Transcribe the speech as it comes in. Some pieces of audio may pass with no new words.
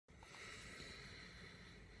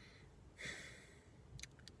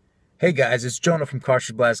Hey guys, it's Jonah from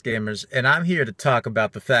Cartridge Blast Gamers, and I'm here to talk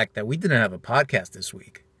about the fact that we didn't have a podcast this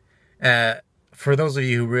week. Uh, for those of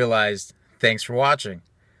you who realized, thanks for watching.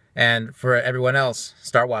 And for everyone else,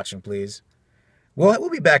 start watching, please. We'll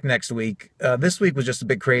be back next week. This week was just a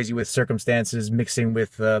bit crazy with circumstances mixing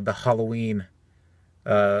with the Halloween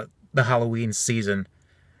season.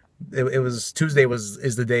 It was Tuesday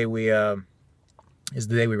is the day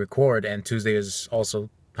we record, and Tuesday is also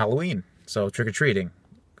Halloween, so trick or treating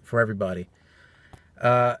for everybody.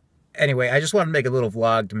 Anyway, I just want to make a little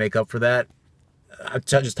vlog to make up for that. I'm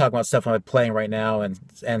just talking about stuff I'm playing right now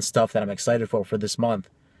and stuff that I'm excited for this month.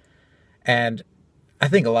 And I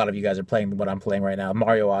think a lot of you guys are playing what I'm playing right now,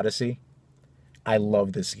 Mario Odyssey. I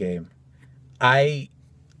love this game. I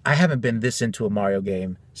haven't been this into a Mario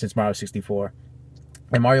game since Mario 64.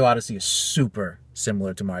 And Mario Odyssey is super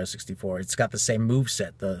similar to Mario 64. It's got the same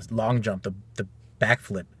moveset, the long jump, the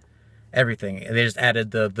backflip, everything. And they just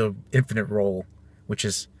added the infinite roll, which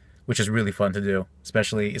is really fun to do,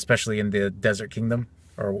 especially in the Desert Kingdom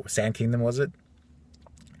or Sand Kingdom, was it?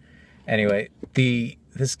 Anyway,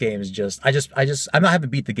 this game is just I haven't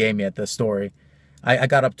beat the game yet, the story. I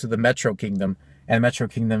got up to the Metro Kingdom, and Metro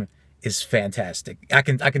Kingdom is fantastic. I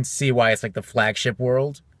can see why it's like the flagship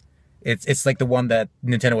world. It's like the one that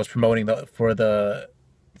Nintendo was promoting for the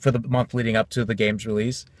month leading up to the game's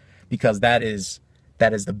release, because that is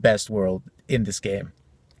the best world in this game.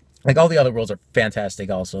 Like, all the other worlds are fantastic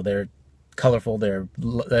also. They're colorful, they're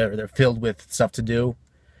filled with stuff to do,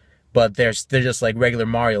 but they're just like regular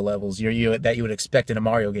Mario levels that you would expect in a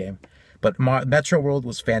Mario game. But Metro World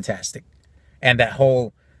was fantastic. And the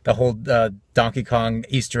whole Donkey Kong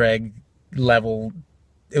Easter egg level,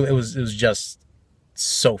 it was just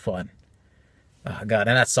so fun. Oh god,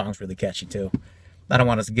 and that song's really catchy too. I don't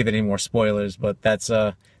want us to give it any more spoilers, but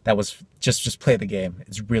that was just play the game.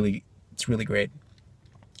 It's really great.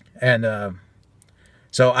 And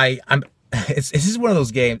so I'm this is one of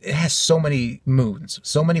those games. It has so many moons,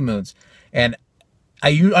 and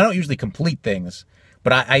I don't usually complete things,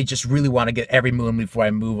 but I just really want to get every moon before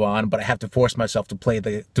I move on. But I have to force myself to play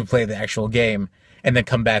the actual game and then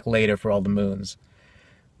come back later for all the moons.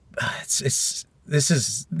 This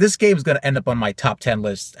game is going to end up on my top 10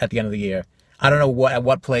 list at the end of the year. I don't know at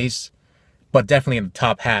what place, but definitely in the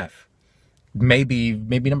top half. Maybe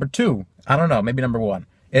number 2. I don't know. Maybe number 1.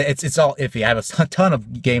 It's all iffy. I have a ton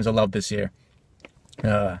of games I love this year,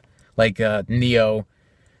 like Neo,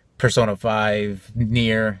 Persona 5,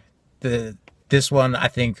 Nier. This one I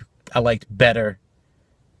think I liked better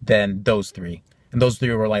than those 3, and those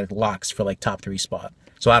 3 were like locks for like top 3 spot.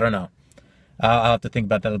 So I don't know. I'll have to think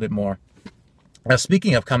about that a little bit more. Now,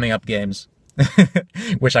 speaking of coming up games,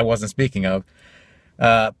 which I wasn't speaking of,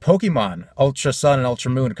 Pokemon Ultra Sun and Ultra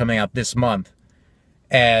Moon are coming out this month.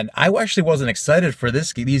 And I actually wasn't excited for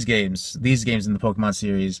these games in the Pokemon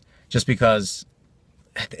series, just because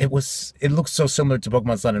it looks so similar to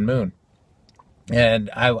Pokemon Sun and Moon. And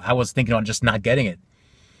I was thinking on just not getting it.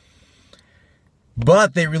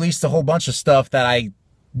 But they released a whole bunch of stuff that I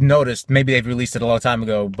noticed. Maybe they've released it a long time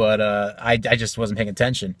ago, but I just wasn't paying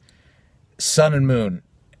attention. Sun and Moon.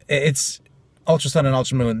 It's Ultra Sun and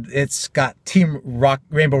Ultra Moon. It's got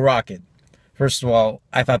Rainbow Rocket. First of all,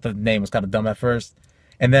 I thought the name was kind of dumb at first.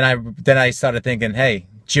 And then I started thinking, hey,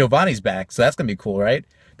 Giovanni's back, so that's gonna be cool, right?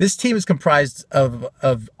 This team is comprised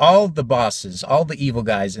of all the bosses, all the evil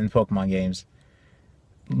guys in Pokemon games,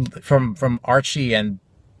 from Archie and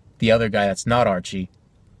the other guy that's not Archie.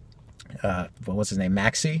 What's his name?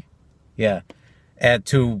 Maxie? Yeah. And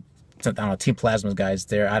to I don't know, Team Plasma's guys.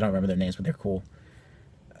 I don't remember their names, but they're cool.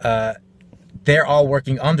 They're all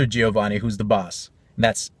working under Giovanni, who's the boss. And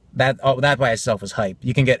that by itself is hype.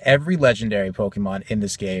 You can get every legendary Pokemon in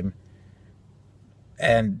this game,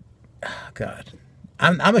 and God,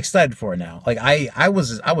 I'm excited for it now. Like I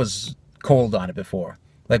was cold on it before.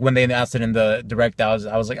 Like when they announced it in the direct, I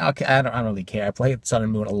was like, okay, I don't really care. I played Sun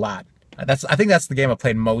and Moon a lot. I think that's the game I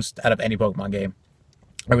played most out of any Pokemon game.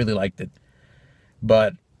 I really liked it,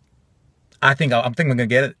 but I'm thinking I'm gonna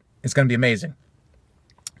get it. It's gonna be amazing.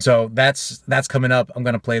 So that's coming up. I'm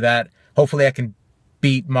gonna play that. Hopefully I can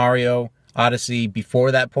beat Mario Odyssey before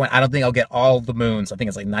that point. I don't think I'll get all the moons. I think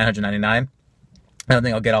it's like 999. I don't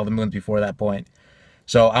think I'll get all the moons before that point.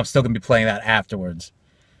 So I'm still going to be playing that afterwards.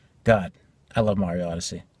 God, I love Mario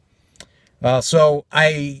Odyssey. So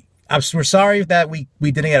we're sorry that we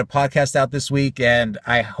didn't get a podcast out this week, and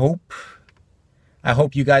I hope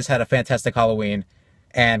you guys had a fantastic Halloween,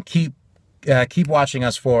 and keep watching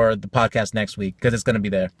us for the podcast next week, because it's going to be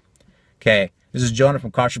there. Okay, this is Jonah from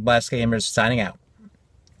Cartridge Blast Gamers signing out.